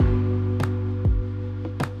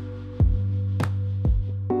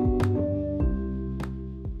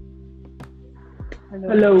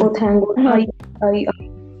Hello. ओ thank God हाँ, आई।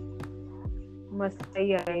 मस्त ही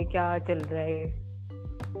है। क्या चल रहा है?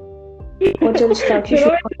 और चल साक्षी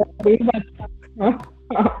चलो शुरू कर। मैं एक बात। हाँ,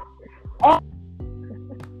 हाँ।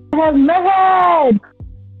 I have met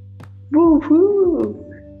वूहू।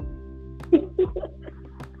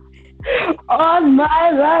 on my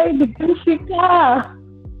right, Vanshika.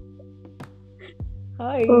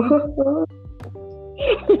 हाय। ओहो।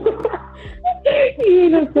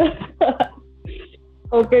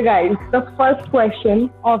 Okay, guys. The first question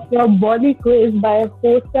of your body quiz by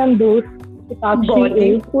host and host Sakshi is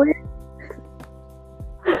Bollywood.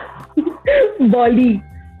 Bolly.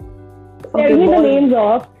 Tell okay me the volley. names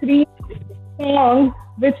of three songs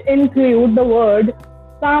which include the word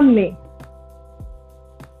 "सामने."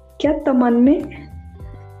 क्या तमन्ने?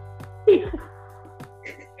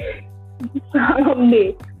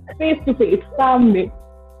 सामने, face to face, सामने.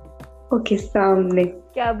 Okay सामने।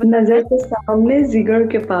 क्या बताना? नजर के सामने जिगर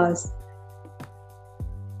के पास।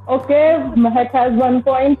 Okay, Mehak has 1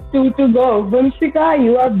 point, 2 to go. Vanshika,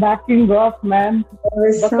 you are backing off, man.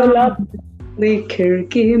 और Buckle up. सामने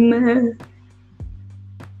खिड़की में।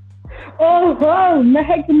 Oh, wow,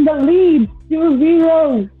 Mehak in the lead,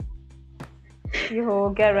 2-0. ये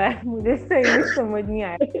हो क्या रहा है? मुझे सही में समझ नहीं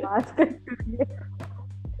आया आज तक।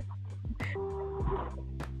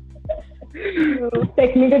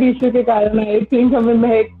 टेक्निकल इश्यू के कारण आई थिंक हमें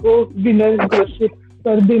महक को विनर घोषित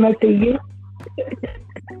कर देना चाहिए.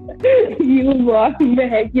 You won,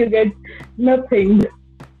 Mehak, you get nothing.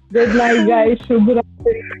 Good night, guys. शुभ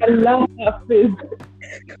रात्रि. अल्लाह हाफिज.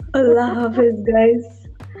 अल्लाह हाफिज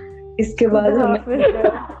गाइस। इसके बाद हमें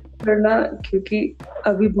करना क्योंकि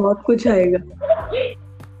अभी बहुत कुछ आएगा।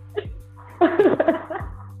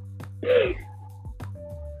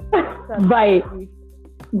 Bye.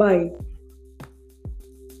 बाय।